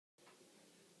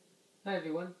Hi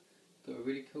everyone, got a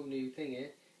really cool new thing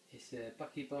here. It's a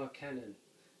BuckyBars Cannon.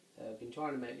 I've been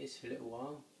trying to make this for a little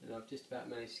while and I've just about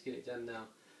managed to get it done now.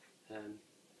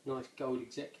 Nice gold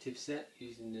executive set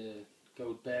using the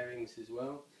gold bearings as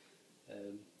well.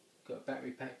 Got a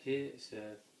battery pack here. It's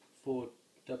 4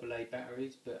 AA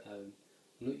batteries, but I'm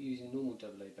not using normal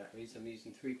AA batteries. I'm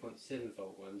using 3.7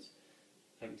 volt ones,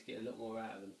 hoping to get a lot more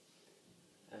out of them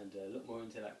and a lot more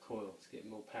into that coil to get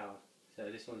more power.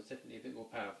 So this one's definitely a bit more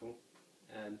powerful.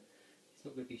 It's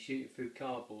not going to be shooting through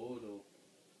cardboard or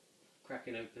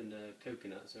cracking open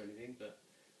coconuts or anything, but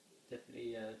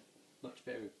definitely much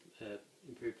better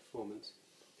improved performance.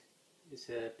 It's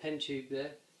a pen tube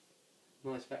there,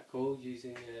 nice fat cord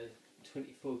using a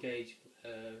 24 gauge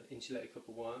insulated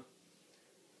copper wire,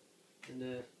 and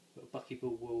a little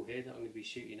buckyball wall here that I'm going to be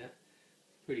shooting at.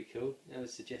 Pretty cool. That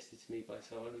was suggested to me by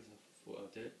someone, so I thought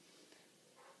I'd do it.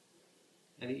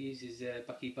 And it uses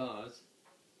BuckyBars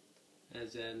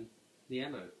as the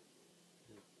ammo.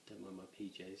 Don't mind my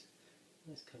PJs.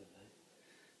 Nice colour though.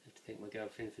 I have to thank my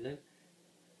girlfriend for them.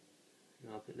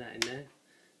 And I'll put that in there.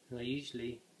 And I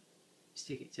usually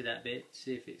stick it to that bit,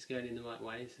 see if it's going in the right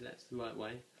way. So that's the right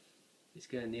way. If it's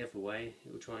going the other way,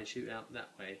 it will try and shoot out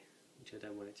that way, which I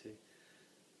don't want it to.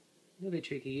 A little bit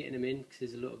tricky getting them in because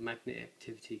there's a lot of magnet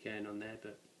activity going on there,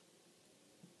 but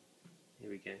here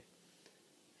we go.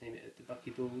 Aim it at the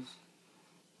buckyballs.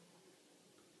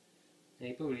 Now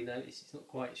you probably notice it's not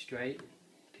quite straight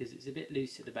because it's a bit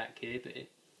loose at the back here, but it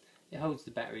holds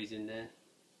the batteries in there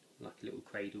like a little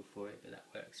cradle for it, but that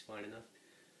works fine enough.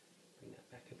 Bring that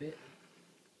back a bit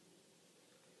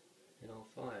and I'll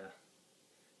fire.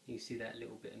 You can see that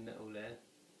little bit of metal there.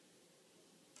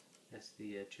 That's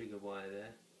the trigger wire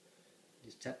there.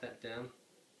 Just tap that down.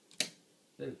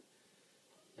 Boom.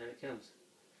 There it comes.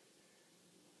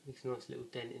 Makes a nice little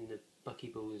dent in the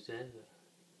buckyballs there, but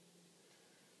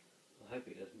I hope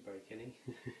it doesn't break any.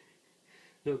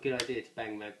 Not a good idea to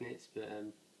bang magnets, but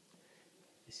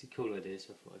it's a cool idea,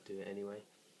 so I thought I'd do it anyway.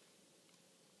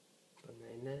 Put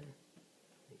that in there.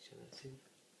 Make sure that's in.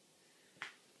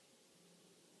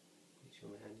 Make sure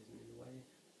my hand isn't in the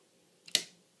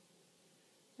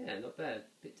way. Yeah, not bad. A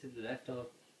bit to the left. I'll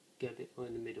go a bit more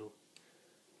in the middle.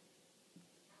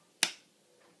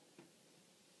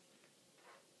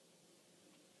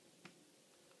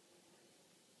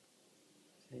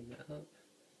 Aim that up.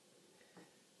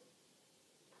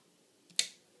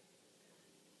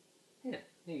 Yeah,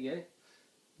 there you go.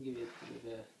 Give you a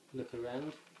bit of a look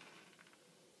around.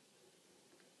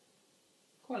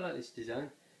 Quite like this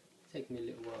design. It's taken me a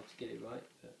little while to get it right,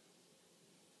 but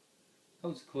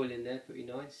holds the coil in there pretty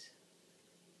nice.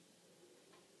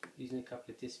 Using a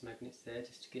couple of disc magnets there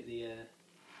just to get the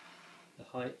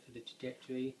height for the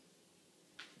trajectory.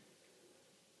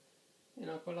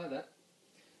 I quite like that.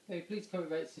 Hey, please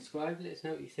comment, rate, subscribe, let us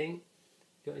know what you think.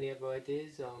 If you've got any other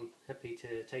ideas, I'm happy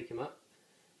to take them up.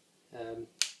 I'll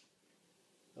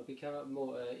be coming up with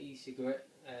more e-cigarette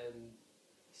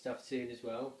stuff soon as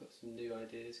well. Got some new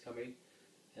ideas coming.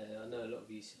 I know a lot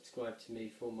of you subscribe to me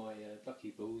for my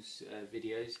buckyballs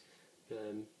videos, but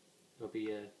I'll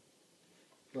be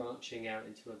branching out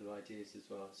into other ideas as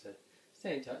well. So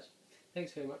stay in touch.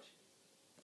 Thanks very much.